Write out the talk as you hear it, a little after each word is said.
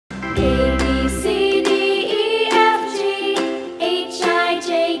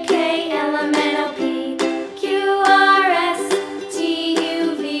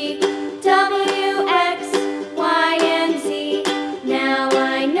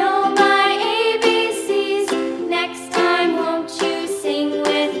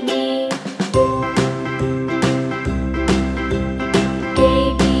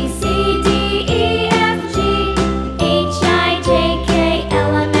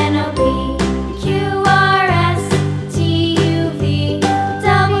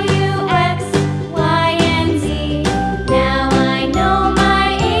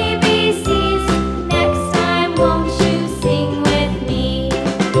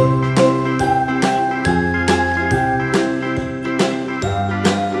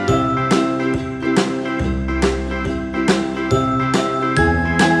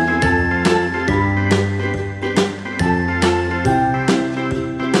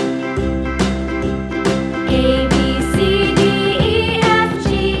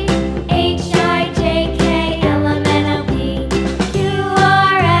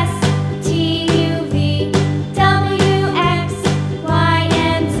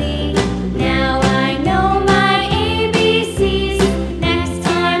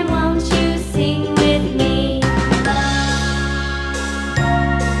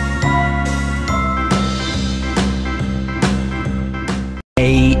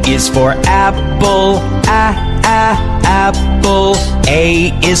A is for apple, apple.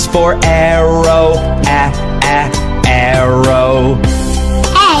 A is for arrow, arrow.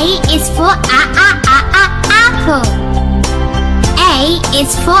 A is for apple. A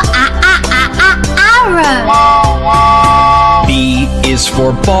is for arrow. B is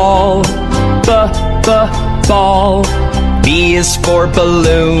for ball, ball. B is for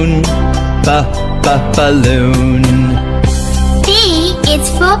balloon, balloon. B is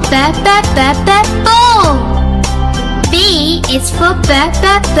for ball. B is for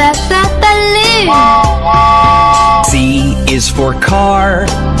balloon. C is for car,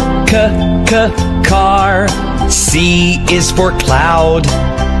 car. C is for cloud,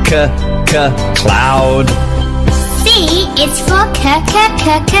 cloud. C is for cloud.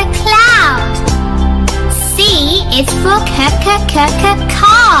 C is for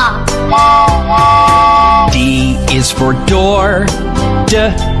car. D is for door,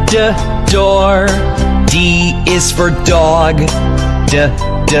 door. D is for dog,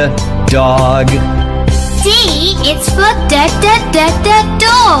 dog. D is for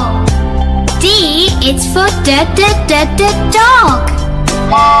door. D is for dog.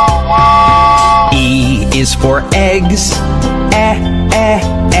 E is for eggs,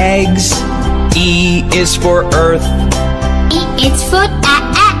 eggs. E is for earth. E is for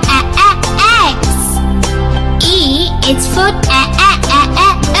eggs. E is for earth.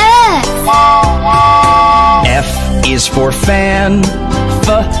 F is for fan,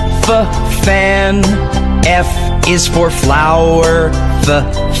 fan. F is for flower,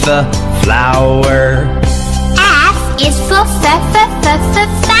 flower. F is for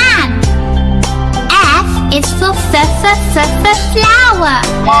fan. F is for flower.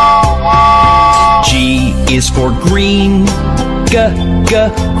 G is for green,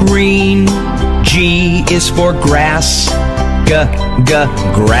 green. G is for grass,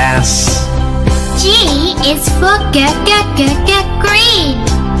 grass. G is for green.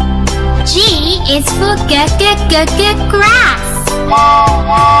 G is for grass.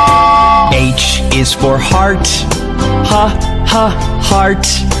 H is for heart, heart.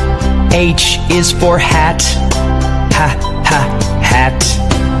 H is for hat, hat.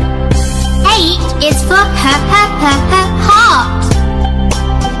 H is for heart.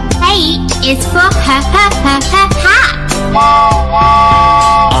 H is for hat.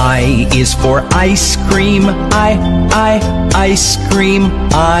 I is for ice cream, ice cream.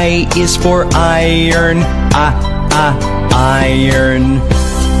 I is for iron, iron.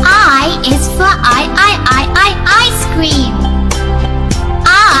 I is for ice cream.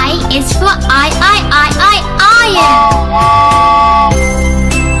 I is for iron.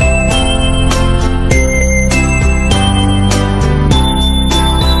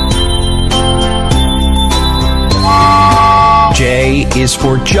 J is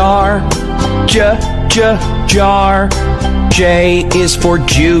for jar, jar. J is for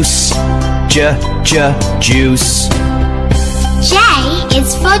juice, juice. J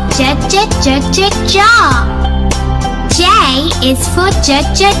is for jar. J is for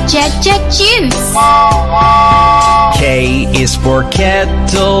juice. K is for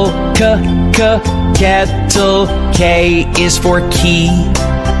kettle, kettle. K is for key,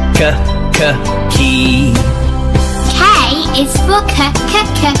 key. K is for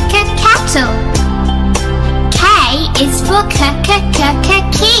kettle. K is for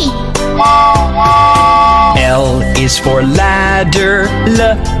key. L is for ladder,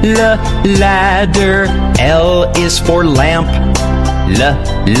 ladder. L is for lamp,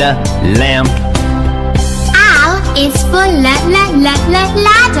 lamp. L is for ladder.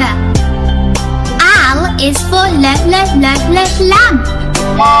 L is for lamp.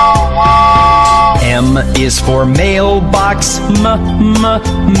 M is for mailbox,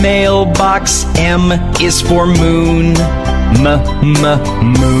 mailbox. M is for moon,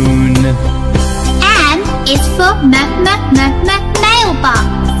 moon. M is for mailbox.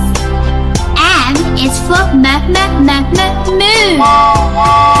 M is for moon.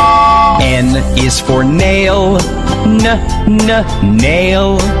 N is for nail,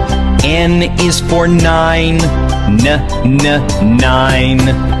 nail. N is for nine, nine.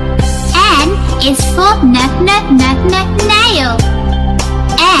 N is for nail.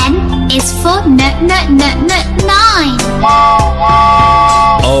 N is for nine.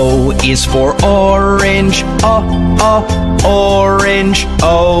 O is for orange, orange.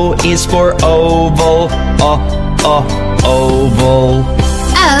 O is for oval, oval.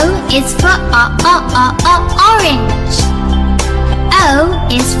 O is for orange. O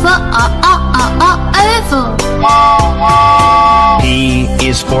is for oval. P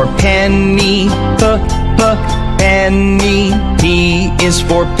is for penny, penny. P is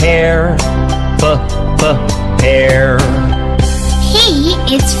for pear. Pear. P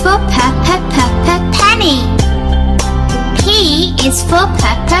is for penny. P is for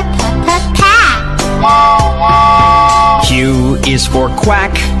pear. Q is for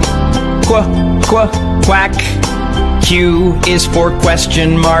quack. Quack. Q is for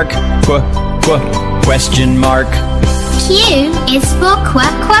question mark. Question mark. Q is for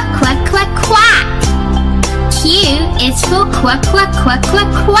quack. Q is for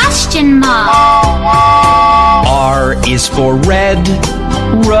question mark. R is for red.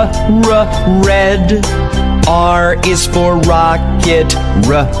 Red. R is for rocket.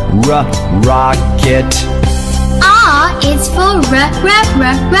 Rocket. R is for red.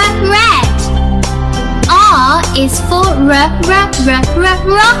 R is for rocket.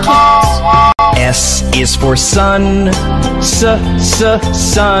 S is for sun.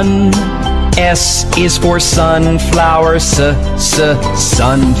 Sun. S is for sunflower.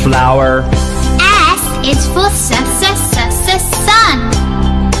 Sunflower. S is for sun.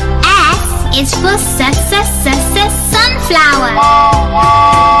 S is for sunflower.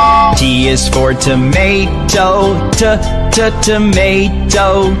 T is for tomato.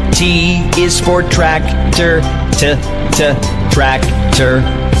 Tomato. T is for tractor. Tractor.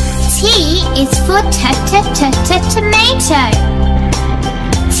 T is for tomato.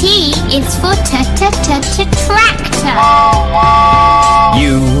 T is for tractor.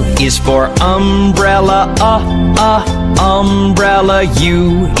 U is for umbrella. Umbrella.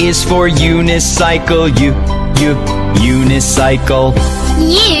 U is for unicycle. Unicycle.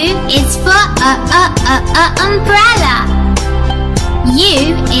 U is for umbrella.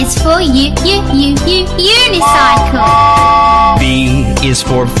 U is for unicycle. V is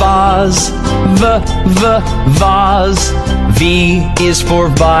for vase. Vase. V is for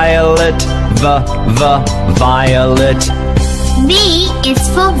violet. Violet. V is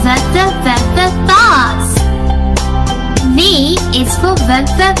for vase. V is for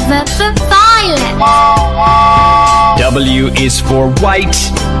violet. W is for white.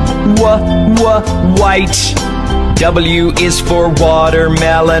 White. W is for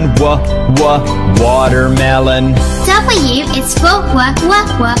watermelon. Watermelon. W is for white.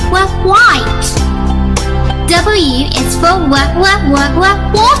 W is for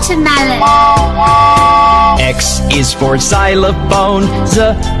watermelon. X is for xylophone.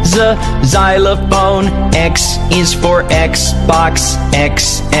 Xylophone. X is for Xbox.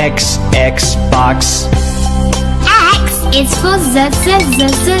 Xbox. X is for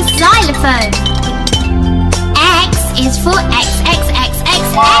xylophone. X is for Xbox.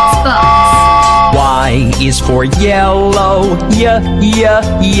 Y is for yellow.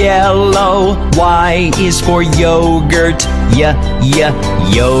 Yellow. Y is for yogurt.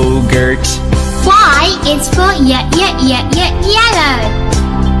 Yogurt. Y is for yellow.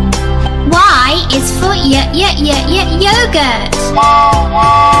 Y is for yogurt.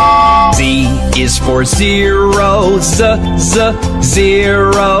 Z is for zero.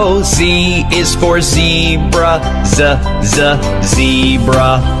 Zero. Z is for zebra.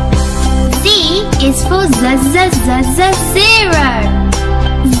 Zebra. Z is for zero.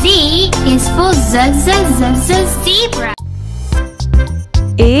 Z is for zebra.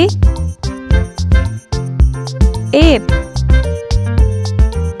 A. Ape.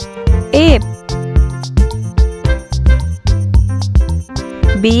 Ape.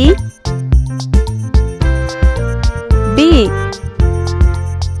 B.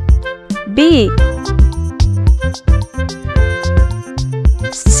 B.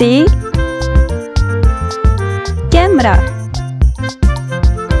 C. Camera.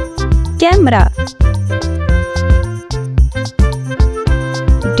 Camera.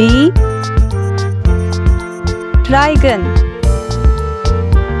 D. Dragon.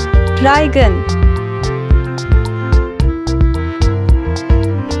 Dragon.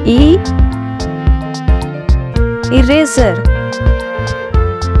 E. Eraser.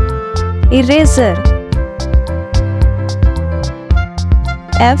 Eraser.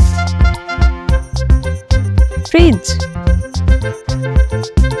 F. Fridge.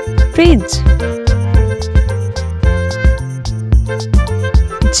 Fridge.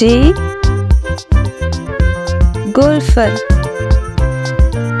 G. Golfer.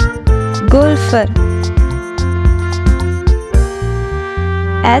 Golfer.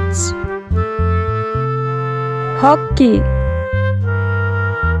 H. Hockey.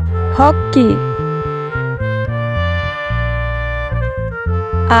 Hockey.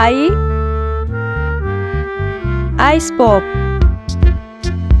 I. Ice pop.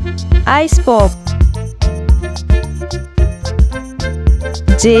 Ice pop.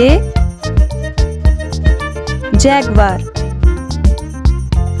 J. jaguar,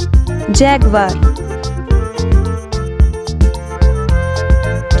 jaguar.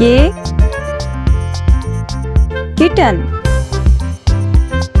 K, kitten,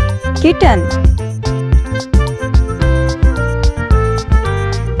 kitten.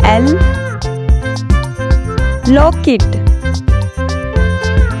 L, locket,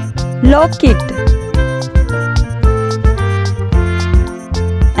 locket.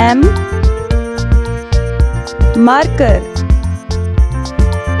 M, marker,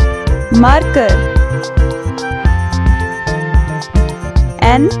 marker.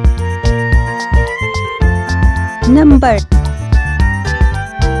 N, numbered,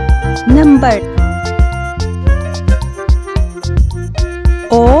 numbered.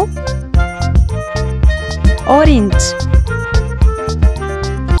 O, orange,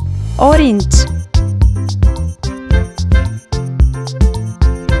 orange.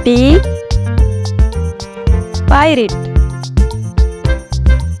 P, pirate,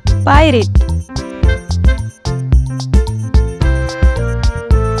 pirate.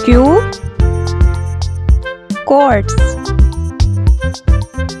 Q, quartz,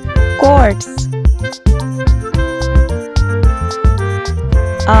 quartz.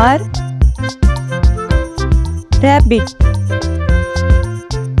 R, rabbit,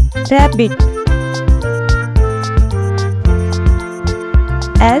 rabbit.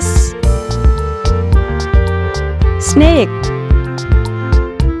 S, snake,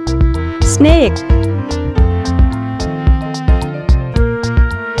 snake.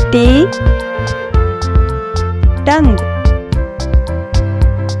 T, tongue,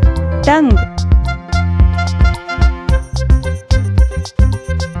 tongue.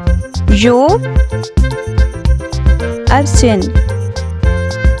 U, urchin,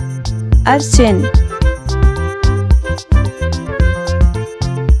 urchin.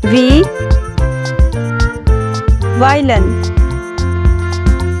 V, violin,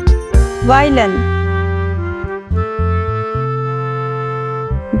 violin.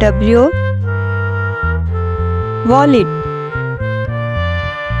 W, wallet,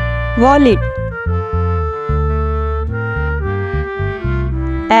 wallet.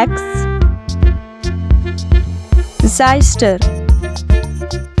 X, Zeister,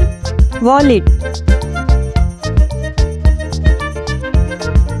 wallet.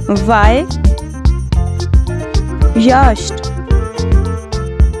 Y, yacht,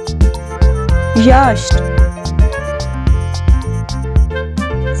 yacht.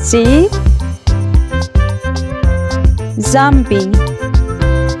 Z, zombie,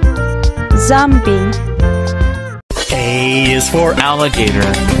 zombie. A is for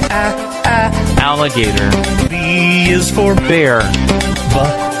alligator. Alligator. B is for bear.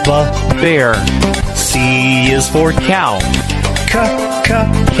 Bear. C is for cow.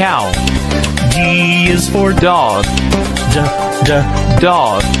 Cow. D is for dog.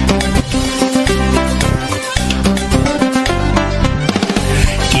 Dog.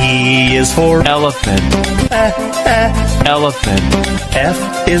 E is for elephant. Elephant.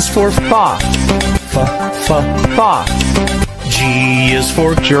 F is for fox. Fox. G is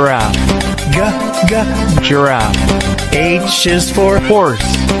for giraffe. Giraffe. H is for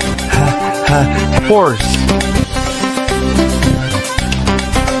horse. Horse.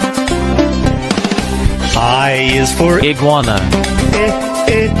 I is for iguana.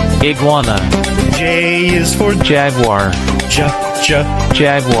 Iguana. J is for jaguar.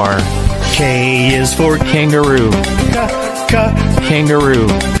 Jaguar. K is for kangaroo. Kangaroo.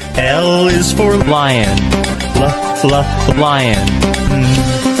 L is for lion. Lion.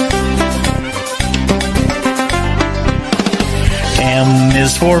 M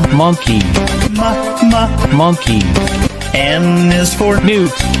is for monkey. Monkey. N is for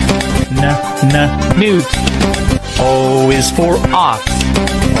newt. Newt. O is for ox.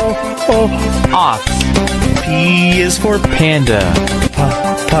 Ox. P is for panda.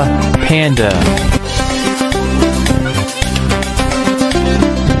 Panda.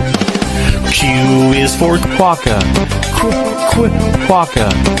 Q is for quokka. Quokka.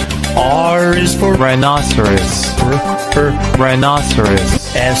 R is for rhinoceros.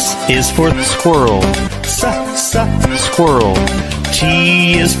 Rhinoceros. S is for squirrel. Squirrel.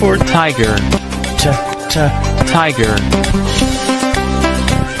 T is for tiger. Tiger.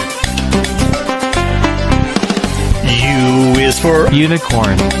 U is for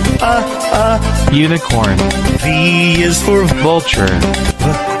unicorn. Unicorn. V is for vulture.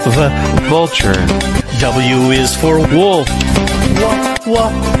 Vulture. W is for wolf.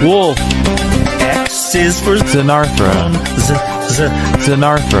 Wolf. X is for Xenarthra.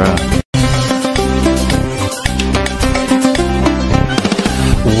 Xenarthra.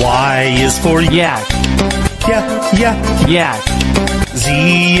 Y is for yak. Yak. Z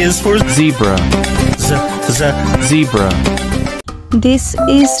is for Zebra. Zebra. This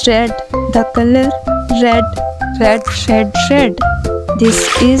is red. The color red. Red, red, red. This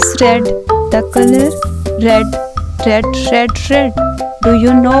is red. The color red. Red, red, red. Do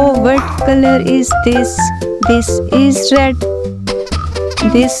you know what color is this? This is red.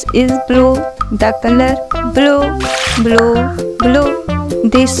 This is blue. The color blue. Blue, blue.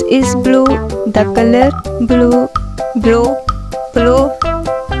 This is blue. The color blue. Blue, blue.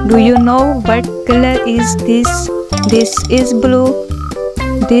 Do you know what color is this? This is blue.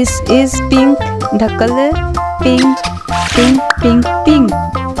 This is pink. The color pink. Pink, pink, pink.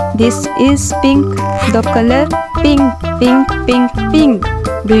 This is pink. The color pink. Pink, pink, pink.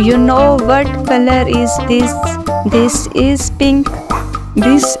 Do you know what color is this? This is pink.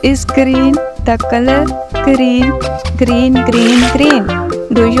 This is green. The color green. Green, green, green.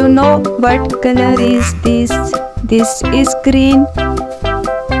 Do you know what color is this? This is green.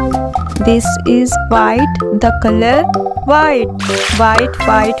 This is white. The color white. White,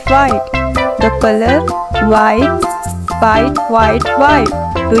 white, white. The color white. White, white, white.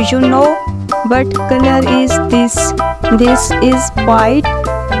 Do you know what color is this? This is white.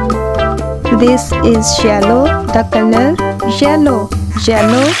 This is yellow. The color yellow.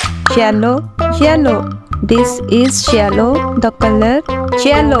 Yellow, yellow, yellow. This is yellow. The color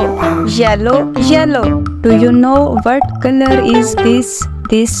yellow. Yellow, yellow. Do you know what color is this?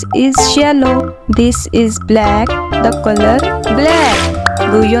 This is yellow. This is black. The color black.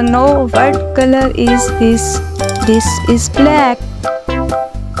 Do you know what color is this? This is black.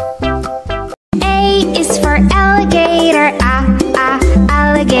 A is for alligator.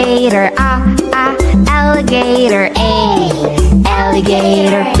 Alligator. Alligator. A.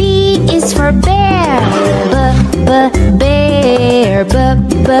 Alligator. B is for bear. Bear.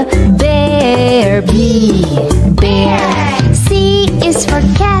 Bear. B. Bear. C is for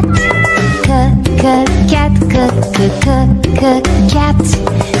cat. Cat. Cat.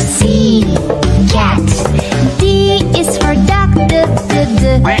 C. Cat. D is for duck. Duck.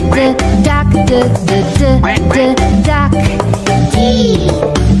 Duck. D.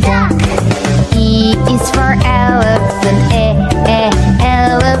 Duck. E is for elephant.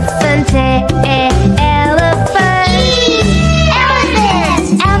 Elephant. Elephant. Elephant.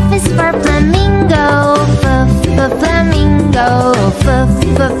 F is for flamingo. Flamingo.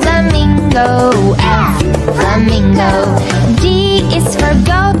 Flamingo. F. Flamingo. G is for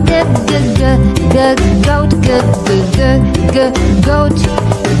goat. Goat.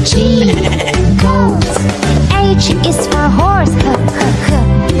 G. Goat. H is for horse.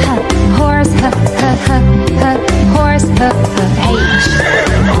 Horse. Horse. H.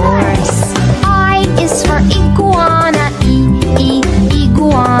 Horse. I is for iguana.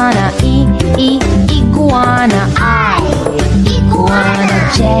 Iguana. Iguana. I. Iguana.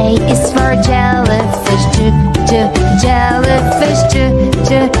 J is for jellyfish. Jellyfish.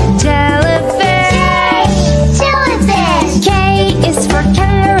 Jellyfish. Jellyfish. K is for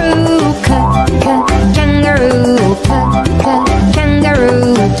kangaroo. Kangaroo.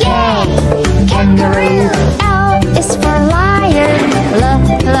 Kangaroo. K. Kangaroo. L is for lion. Lion.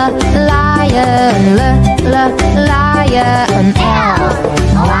 Lion. L.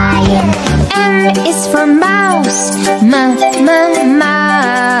 Lion. M is for mouse. Mouse.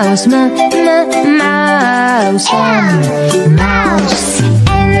 Mouse. M. Mouse.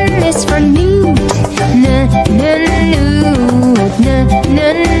 N is for newt. Newt. N.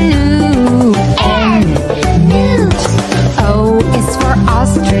 Newt. O is for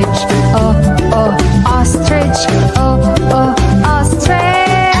ostrich. Ostrich.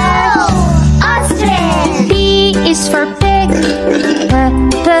 Ostrich. Ostrich. P is for pig.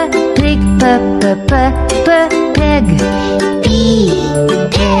 Pig. Pig. P.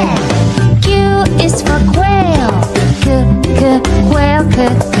 Pig. Q is for quail. Quail.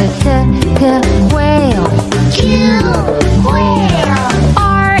 Quail. Q. Quail.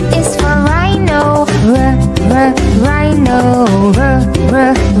 R is for rhino. Rhino.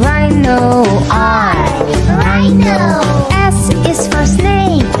 Rhino. R. Rhino. S is for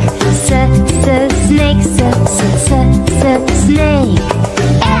snake. Snake. Snake.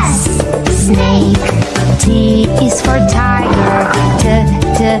 S. Snake. T is for tiger.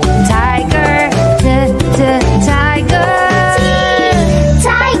 Tiger. Tiger.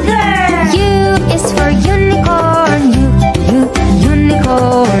 Tiger. U is for unicorn.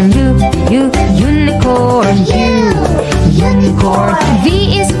 Unicorn. Unicorn. Unicorn. V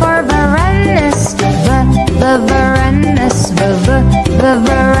is for varanus.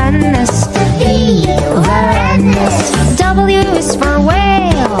 Varanus. V. Varanus. W is for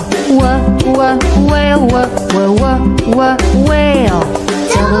whale. Whale. whale.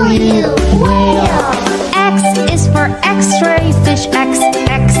 W, whale. X is for X-ray fish.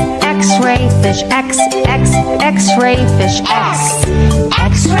 X-ray fish. X-ray fish.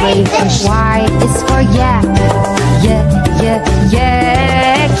 X-ray fish. Y is for yak. Yak.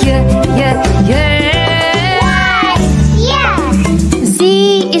 Z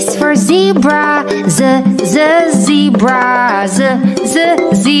is for zebra. Zebra.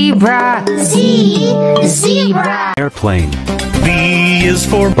 Zebra. Zebra. Airplane. B is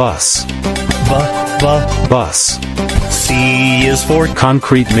for bus. Bus. C is for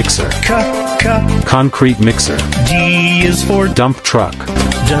concrete mixer. Concrete mixer. D is for dump truck.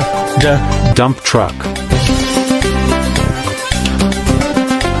 Dump truck.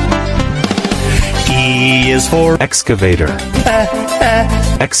 E is for excavator.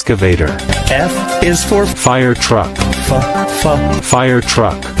 Excavator. F is for fire truck. Fire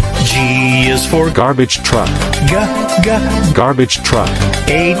truck. G is for garbage truck. Garbage truck.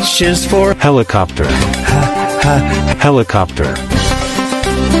 H is for helicopter. Helicopter.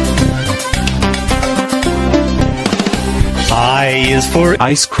 I is for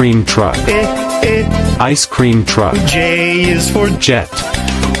ice cream truck. Ice cream truck. J is for jet.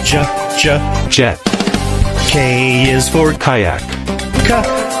 Jet. K is for kayak.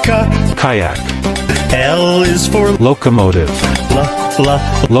 Kayak. L is for locomotive.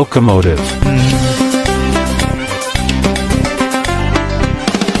 Locomotive.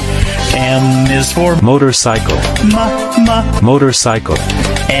 M is for motorcycle. Motorcycle.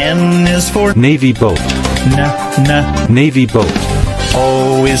 N is for navy boat. Navy boat.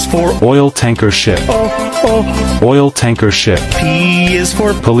 O is for oil tanker ship. Oil tanker ship. P is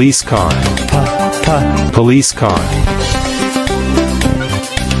for police car. Police car.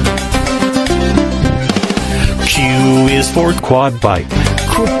 Q is for quad bike.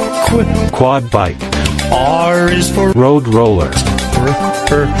 Quad bike. R is for road roller.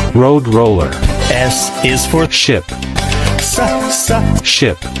 Road roller. S is for ship.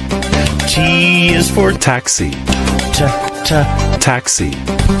 Ship. T is for taxi. Taxi.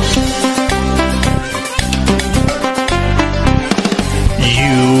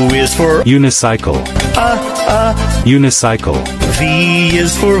 U is for unicycle. Unicycle. V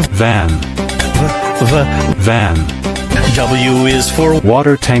is for van. Van. W is for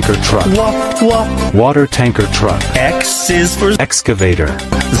water tanker truck. Water tanker truck. X is for excavator.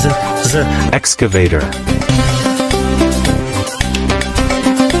 Excavator.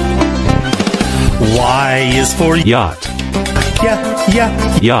 Y is for yacht.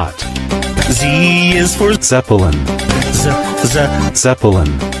 Yacht. Z is for zeppelin. Zeppelin.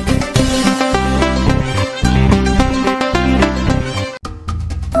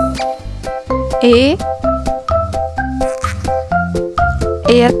 A.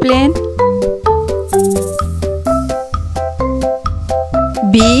 Airplane.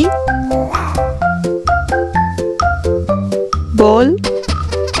 B. Ball.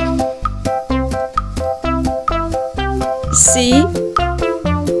 C.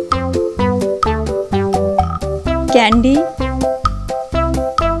 Candy.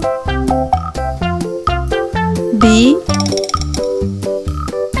 D.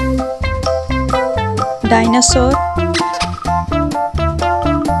 Dinosaur.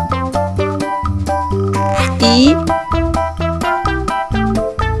 E.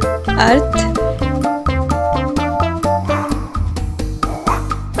 Earth.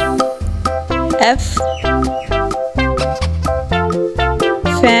 F.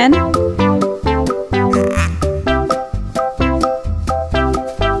 Fan.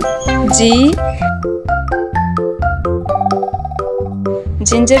 G.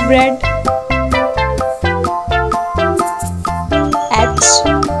 Gingerbread. H.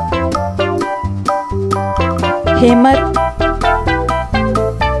 Hammer.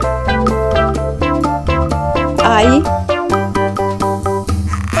 I.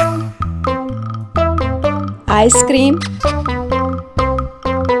 Ice cream.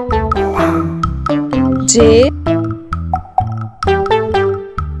 J.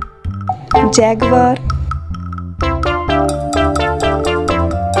 Jaguar.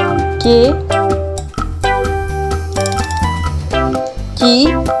 K. Key.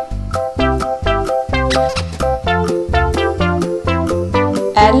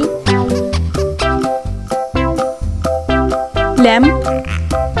 L. Lamp.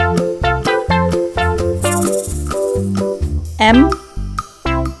 M.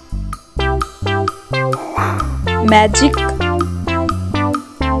 Magic.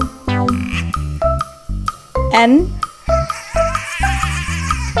 N.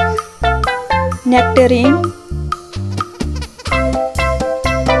 Nectarine.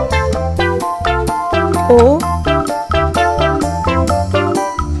 O.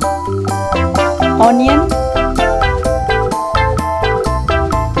 onion.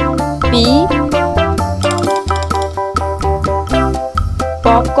 P,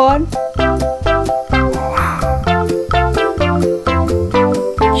 popcorn.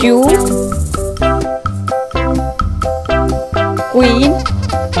 Q, queen.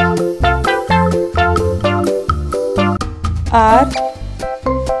 R,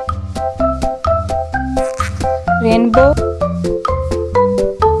 rainbow.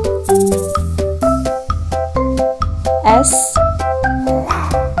 S,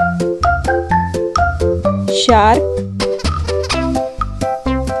 shark.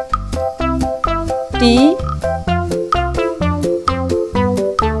 T,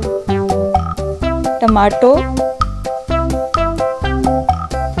 tomato.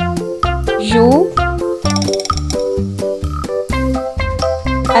 U,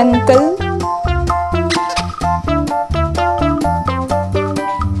 uncle.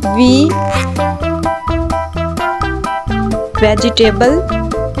 V, vegetable.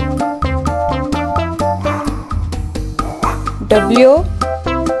 W,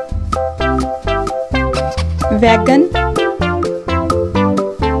 wagon.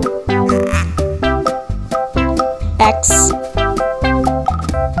 X,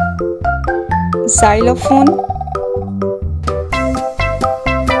 xylophone.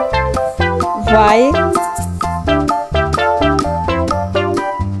 Y,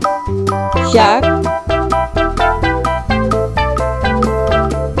 yak.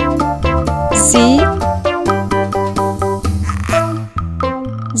 Z,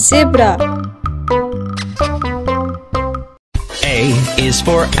 zebra. A is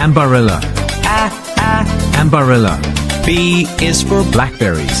for Umbrella. Umbrella. B is for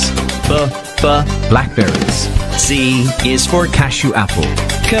Blackberries. Blackberries. C is for Cashew apple.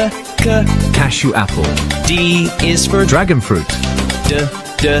 Cashew apple. D is for Dragon fruit.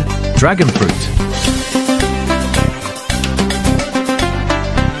 Dragon fruit.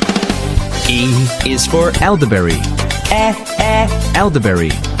 E is for Elderberry.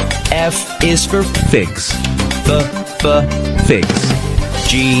 Elderberry. F is for Figs. Figs.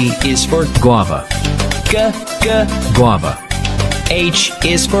 G is for Guava. Guava. H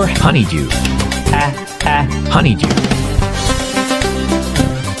is for Honeydew. Honeydew.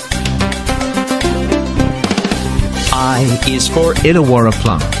 I is for Illawarra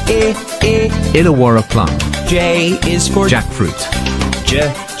plum. Illawarra plum. J is for Jackfruit.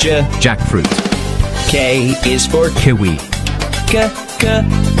 Jackfruit. K is for Kiwi.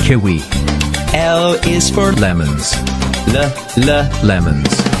 Kiwi. L is for Lemons.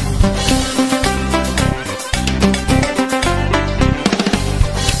 Lemons.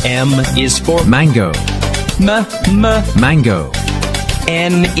 M is for Mango. Mango.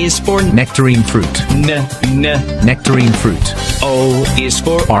 N is for Nectarine fruit. Nectarine fruit. O is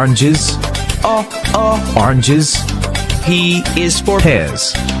for Oranges. Oranges. P is for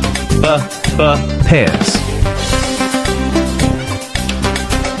Pears. Pears.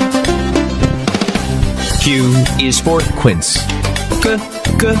 Q is for Quince.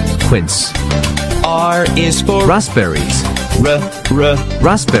 Quince. R is for Raspberries.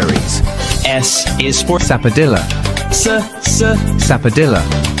 Raspberries. S is for Sapodilla. Sapodilla.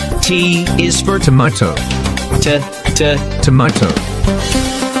 T is for Tomato. Tomato.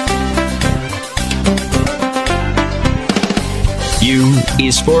 U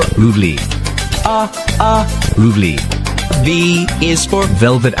is for Lovely. Lovely. V is for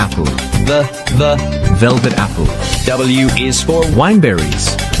Velvet apple. the Velvet apple. W is for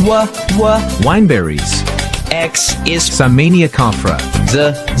Wineberries. Wineberries. X is Samania Kafra.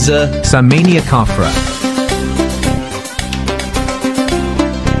 Samania Kafra.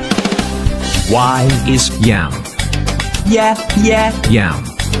 Y is Yam. Yam.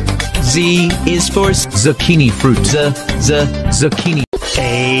 Z is for Zucchini fruit. Zucchini.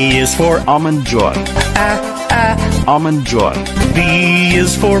 A is for Almond Joy. Almond Joy. B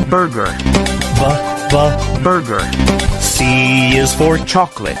is for Burger. Burger. C is for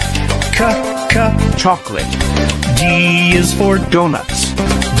Chocolate. Chocolate. D is for Donuts.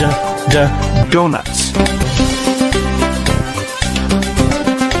 Donuts.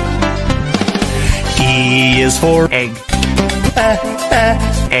 E is for Egg.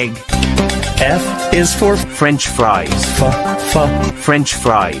 Egg. F is for French fries. French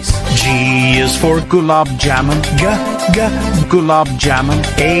fries. G is for Gulab Jamun. Gulab Jamun.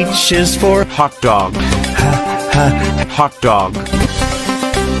 H is for Hot Dog. Hot Dog.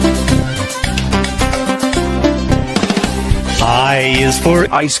 I is for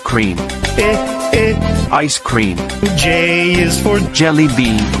Ice Cream. Ice Cream. J is for Jelly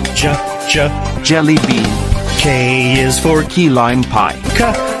Bean. Jelly Bean. K is for Key Lime Pie.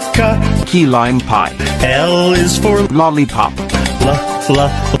 Key lime pie. L is for Lollipop.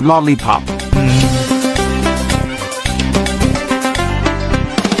 Lollipop.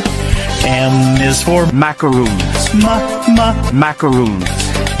 M is for Macaroons. Macaroons.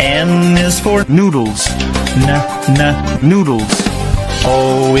 N is for Noodles. Noodles.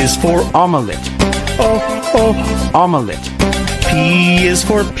 O is for Omelette. Omelette. P is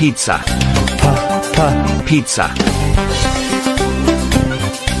for Pizza. Pizza.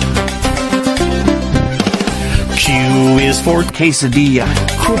 Q is for Quesadilla.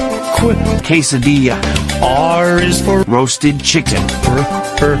 Quesadilla. R is for Roasted chicken.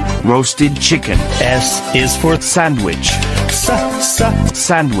 Roasted chicken. S is for Sandwich.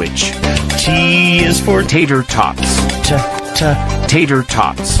 Sandwich. T is for Tater tots. Tater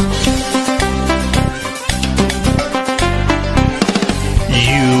tots.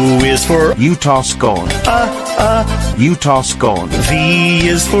 U is for Utah scone. Utah scone. V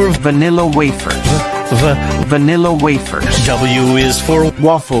is for Vanilla wafers. Vanilla wafers. W is for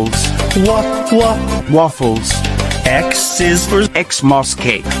Waffles. Waffles. X is for Xmas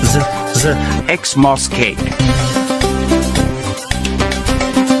cake. Xmas cake.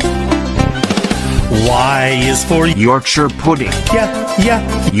 Y is for Yorkshire pudding.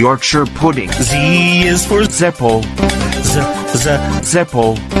 Yorkshire pudding. Z is for Zeppo.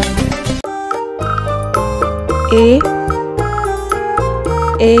 Zeppo. A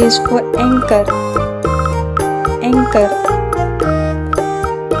is for anchor. Anchor.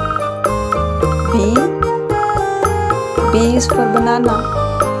 B is for banana.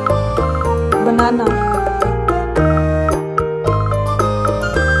 Banana.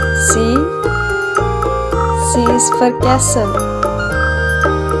 C is for castle.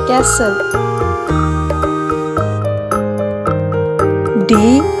 Castle. D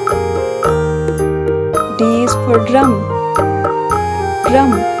is for drum.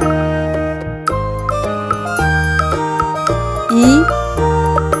 Drum. E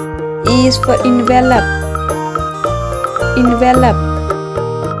is for envelope. Envelope.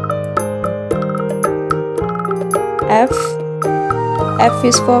 F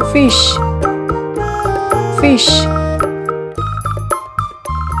is for fish. Fish.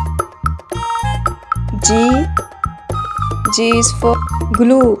 G is for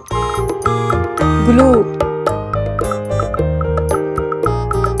glue. Glue.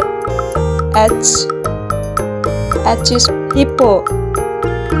 H is hippo.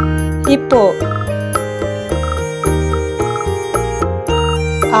 Hippo.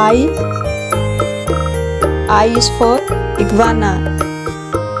 I is for iguana.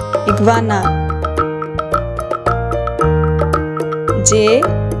 Iguana. J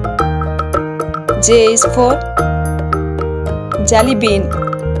is for jelly bean.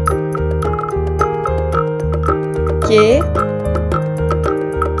 K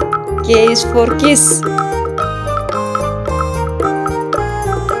is for kiss.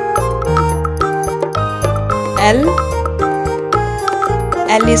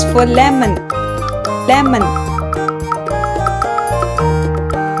 L is for lemon. Lemon.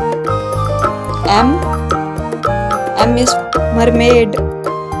 M is mermaid.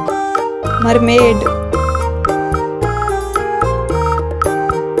 Mermaid.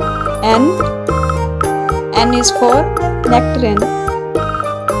 N is for nectarine.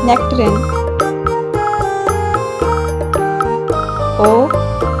 Nectarine.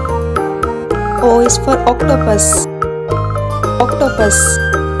 O is for octopus. Octopus.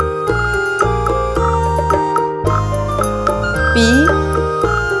 P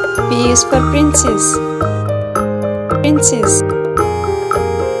is for princess. Princess.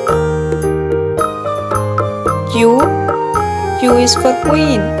 Q is for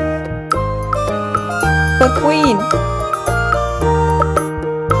queen. For queen.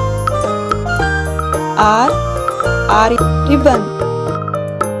 R is ribbon.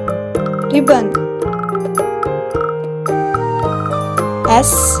 Ribbon.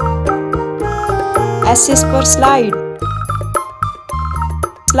 S is for slide.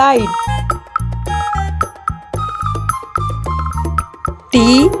 Slide.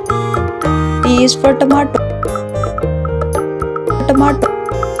 T is for tomato. Tomato.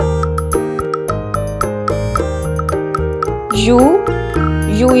 U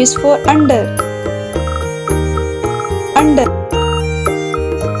is for under. Under.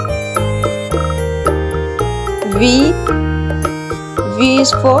 V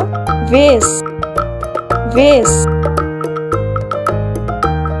is for vase. Vase.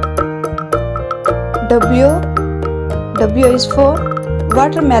 W is for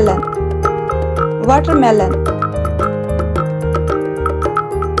watermelon. Watermelon.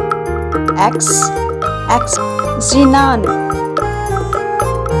 X xenon.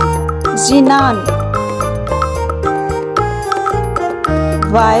 Zinan.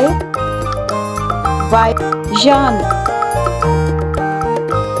 Y Jan.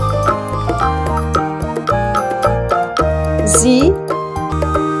 Z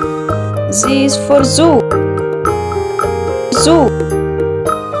is for zoo. Zoo.